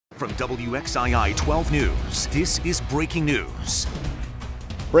From WXII 12 News, this is breaking news.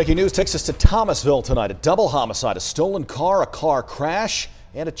 Breaking news takes us to Thomasville tonight. A double homicide, a stolen car, a car crash,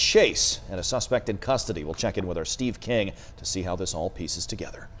 and a chase, and a suspect in custody. We'll check in with our Steve King to see how this all pieces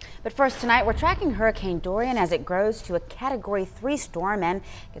together. But first tonight, we're tracking Hurricane Dorian as it grows to a Category 3 storm and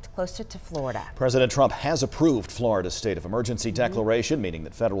gets closer to Florida. President Trump has approved Florida's state of emergency declaration, meaning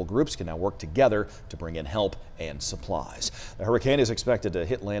that federal groups can now work together to bring in help and supplies. The hurricane is expected to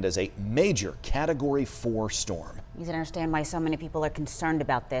hit land as a major Category 4 storm. You can understand why so many people are concerned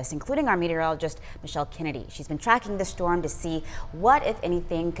about this, including our meteorologist, Michelle Kennedy. She's been tracking the storm to see what, if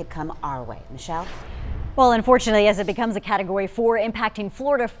anything, could come our way. Michelle? Well, unfortunately, as it becomes a Category 4 impacting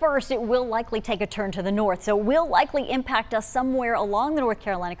Florida first, it will likely take a turn to the north. So it will likely impact us somewhere along the North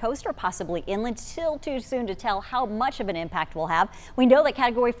Carolina coast or possibly inland. Still too soon to tell how much of an impact we'll have. We know that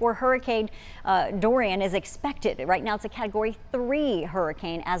Category 4 Hurricane Dorian is expected. Right now it's a Category 3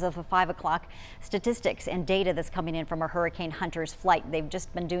 hurricane as of the 5 o'clock statistics and data that's coming in from our Hurricane Hunters flight. They've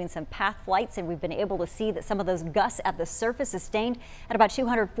just been doing some path flights and we've been able to see that some of those gusts at the surface sustained at about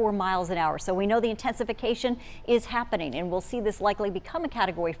 204 miles an hour. So we know the intensification is happening and we'll see this likely become a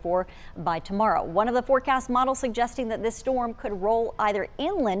Category 4 by tomorrow. One of the forecast models suggesting that this storm could roll either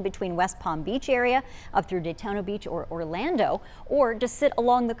inland between West Palm Beach area up through Daytona Beach or Orlando, or just sit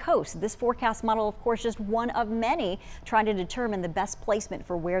along the coast. This forecast model, of course, just one of many trying to determine the best placement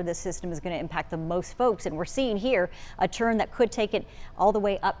for where this system is going to impact the most folks. And we're seeing here a turn that could take it all the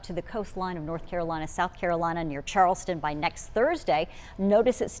way up to the coastline of North Carolina, South Carolina, near Charleston by next Thursday.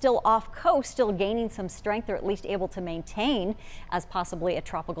 Notice it's still off coast, still gaining some strength, or at least able to maintain as possibly a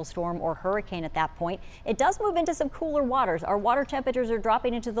tropical storm or hurricane at that point. It does move into some cooler waters. Our water temperatures are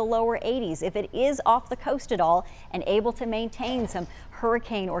dropping into the lower 80s. If it is off the coast at all and able to maintain some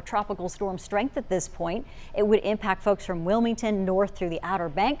hurricane or tropical storm strength at this point, it would impact folks from Wilmington north through the Outer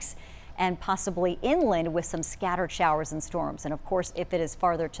Banks and possibly inland with some scattered showers and storms. And of course, if it is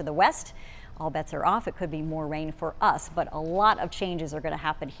farther to the west, all bets are off. It could be more rain for us, but a lot of changes are going to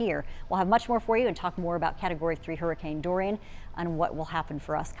happen here. We'll have much more for you and talk more about Category 3 Hurricane Dorian and what will happen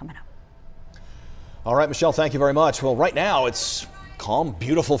for us coming up. All right, Michelle, thank you very much. Well, right now it's calm,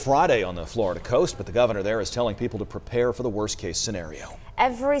 beautiful Friday on the Florida coast, but the governor there is telling people to prepare for the worst case scenario.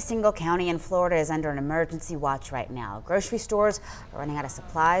 Every single county in Florida is under an emergency watch right now. Grocery stores are running out of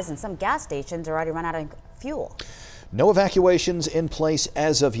supplies and some gas stations are already run out of fuel. No evacuations in place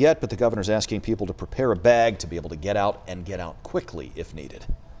as of yet, but the governor's asking people to prepare a bag to be able to get out and get out quickly if needed.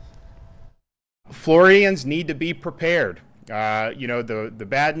 Floridians need to be prepared. You know, the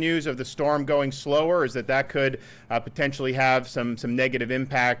bad news of the storm going slower is that could potentially have some negative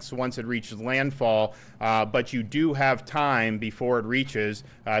impacts once it reaches landfall, but you do have time before it reaches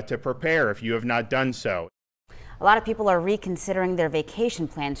to prepare if you have not done so. A lot of people are reconsidering their vacation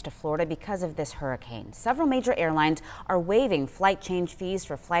plans to Florida because of this hurricane. Several major airlines are waiving flight change fees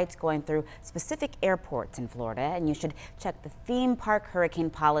for flights going through specific airports in Florida, and you should check the theme park hurricane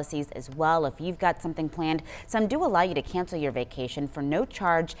policies as well if you've got something planned. Some do allow you to cancel your vacation for no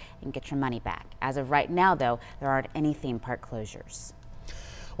charge and get your money back. As of right now, though, there aren't any theme park closures.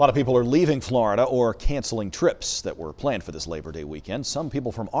 A lot of people are leaving Florida or canceling trips that were planned for this Labor Day weekend. Some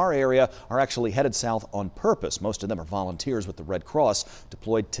people from our area are actually headed south on purpose. Most of them are volunteers with the Red Cross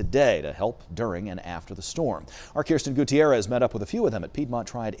deployed today to help during and after the storm. Our Kirsten Gutierrez met up with a few of them at Piedmont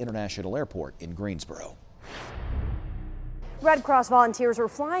Triad International Airport in Greensboro. Red Cross volunteers were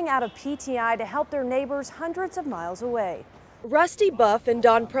flying out of PTI to help their neighbors hundreds of miles away. Rusty Buff and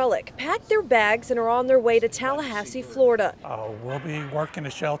Don Prelick packed their bags and are on their way to Tallahassee, Florida. We'll be working the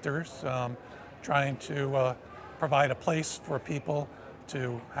shelters, trying to provide a place for people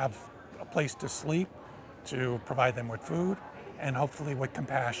to have a place to sleep, to provide them with food, and hopefully with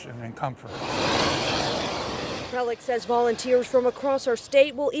compassion and comfort. Prelick says volunteers from across our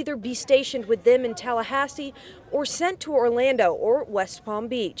state will either be stationed with them in Tallahassee or sent to Orlando or West Palm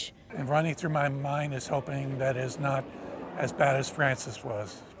Beach. And running through my mind is hoping that is not as bad as Francis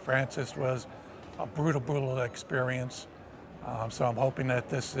was. Francis was a brutal experience, so I'm hoping that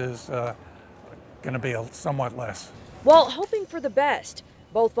this is going to be somewhat less. While hoping for the best,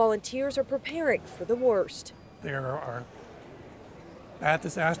 both volunteers are preparing for the worst. There are bad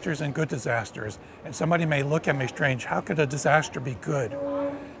disasters and good disasters, and somebody may look at me strange, how could a disaster be good?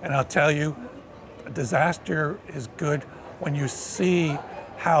 And I'll tell you, a disaster is good when you see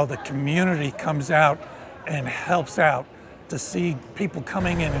how the community comes out and helps out, to see people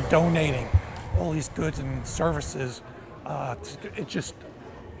coming in and donating all these goods and services. It's just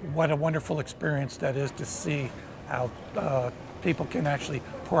what a wonderful experience that is to see how people can actually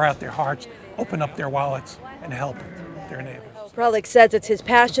pour out their hearts, open up their wallets, and help their neighbors. Prelick says it's his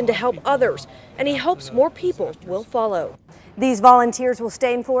passion to help others, and he hopes more people will follow. These volunteers will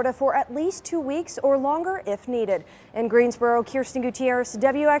stay in Florida for at least 2 weeks or longer if needed. In Greensboro, Kirsten Gutierrez,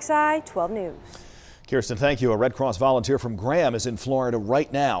 WXII 12 News. Kirsten, thank you. A Red Cross volunteer from Graham is in Florida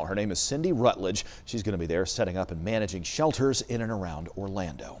right now. Her name is Cindy Rutledge. She's going to be there setting up and managing shelters in and around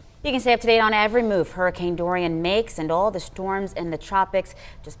Orlando. You can stay up to date on every move Hurricane Dorian makes and all the storms in the tropics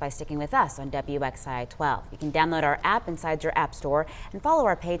just by sticking with us on WXII 12. You can download our app inside your app store and follow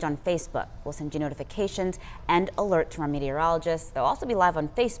our page on Facebook. We'll send you notifications and alerts from our meteorologists. They'll also be live on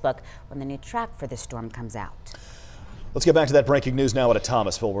Facebook when the new track for this storm comes out. Let's get back to that breaking news now out of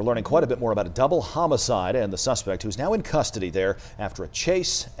Thomasville. We're learning quite a bit more about a double homicide and the suspect who's now in custody there after a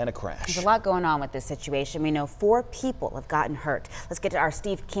chase and a crash. There's a lot going on with this situation. We know 4 people have gotten hurt. Let's get to our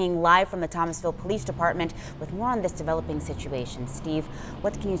Steve King live from the Thomasville Police Department with more on this developing situation. Steve,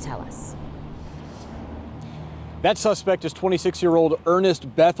 what can you tell us? That suspect is 26-year-old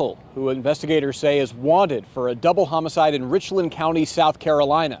Ernest Bethel, who investigators say is wanted for a double homicide in Richland County, South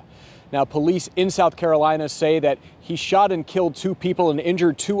Carolina. Now, police in South Carolina say that he shot and killed 2 people and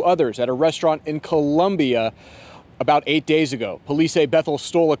injured 2 others at a restaurant in Columbia about 8 days ago. Police say Bethel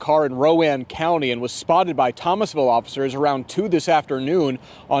stole a car in Rowan County and was spotted by Thomasville officers around 2 this afternoon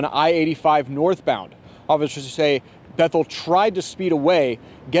on I-85 northbound. Officers say Bethel tried to speed away,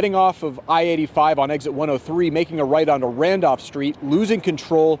 getting off of I-85 on exit 103, making a right onto Randolph Street, losing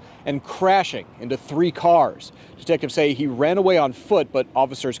control and crashing into 3 cars. Detectives say he ran away on foot, but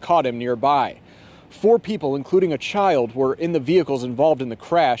officers caught him nearby. 4 people, including a child, were in the vehicles involved in the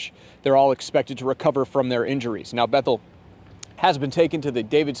crash. They're all expected to recover from their injuries. Now, Bethel has been taken to the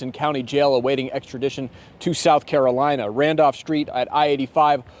Davidson County Jail awaiting extradition to South Carolina. Randolph Street at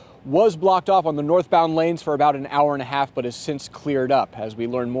I-85 was blocked off on the northbound lanes for about an hour and a half, but has since cleared up. As we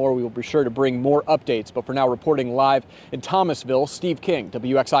learn more, we will be sure to bring more updates. But for now, reporting live in Thomasville, Steve King,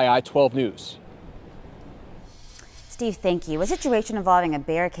 WXII 12 News. Steve, thank you. A situation involving a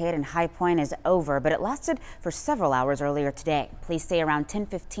barricade in High Point is over, but it lasted for several hours earlier today. Police say around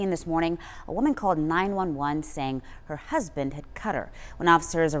 10:15 this morning, a woman called 911 saying her husband had cut her. When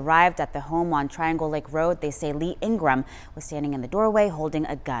officers arrived at the home on Triangle Lake Road, they say Lee Ingram was standing in the doorway holding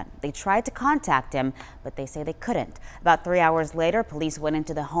a gun. They tried to contact him, but they say they couldn't. About 3 hours later, police went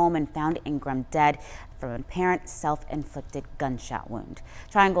into the home and found Ingram dead from an apparent self-inflicted gunshot wound.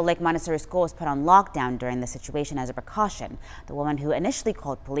 Triangle Lake Montessori School was put on lockdown during the situation as a precaution. The woman who initially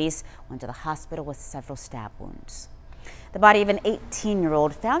called police went to the hospital with several stab wounds. The body of an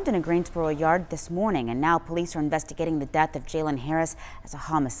 18-year-old found in a Greensboro yard this morning, and now police are investigating the death of Jalen Harris as a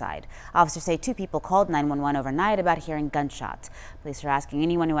homicide. Officers say 2 people called 911 overnight about hearing gunshots. Police are asking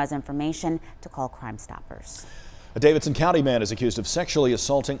anyone who has information to call Crime Stoppers. A Davidson County man is accused of sexually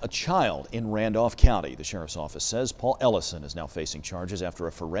assaulting a child in Randolph County. The sheriff's office says Paul Ellison is now facing charges after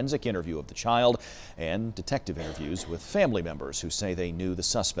a forensic interview of the child and detective interviews with family members who say they knew the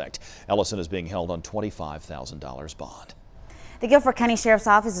suspect. Ellison is being held on $25,000 bond. The Guilford County Sheriff's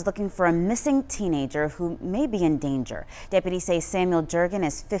Office is looking for a missing teenager who may be in danger. Deputies say Samuel Jurgen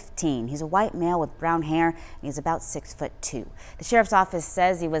is 15. He's a white male with brown hair and he's about 6'2". The Sheriff's Office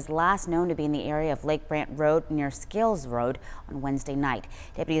says he was last known to be in the area of Lake Brant Road near Scales Road on Wednesday night.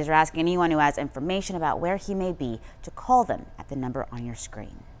 Deputies are asking anyone who has information about where he may be to call them at the number on your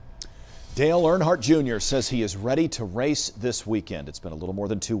screen. Dale Earnhardt Jr. says he is ready to race this weekend. It's been a little more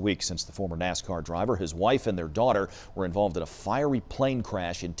than 2 weeks since the former NASCAR driver, his wife and their daughter were involved in a fiery plane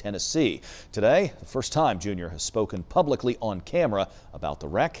crash in Tennessee. Today, the first time Jr. has spoken publicly on camera about the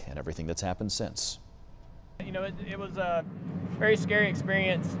wreck and everything that's happened since. You know, it was a very scary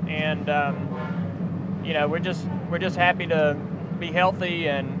experience, and you know, we're just happy to be healthy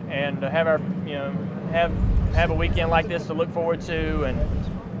and have our have a weekend like this to look forward to, and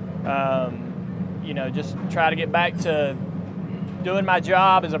you know, just try to get back to doing my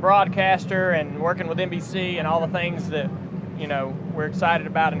job as a broadcaster and working with NBC and all the things that, you know, we're excited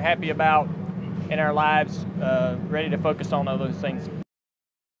about and happy about in our lives, ready to focus on all those things.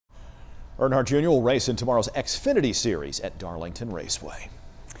 Earnhardt Jr. will race in tomorrow's Xfinity Series at Darlington Raceway.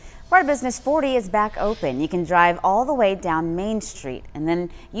 Florida Business 40 is back open. You can drive all the way down Main Street and then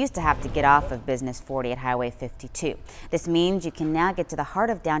used to have to get off of Business 40 at Highway 52. This means you can now get to the heart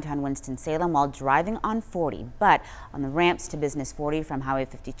of downtown Winston-Salem while driving on 40, but on the ramps to Business 40 from Highway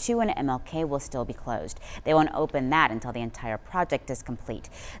 52 and MLK will still be closed. They won't open that until the entire project is complete.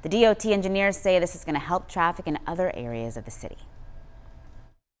 The DOT engineers say this is going to help traffic in other areas of the city.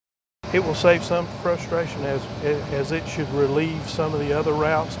 It will save some frustration as it should relieve some of the other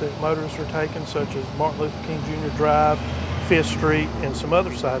routes that motorists are taking, such as Martin Luther King Jr. Drive, 5th Street, and some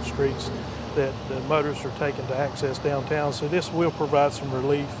other side streets that the motorists are taking to access downtown. So this will provide some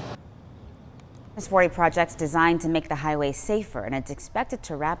relief. This 40 project's designed to make the highway safer, and it's expected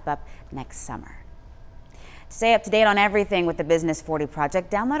to wrap up next summer. To stay up to date on everything with the Business 40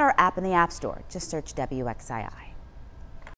 project, download our app in the App Store. Just search WXII.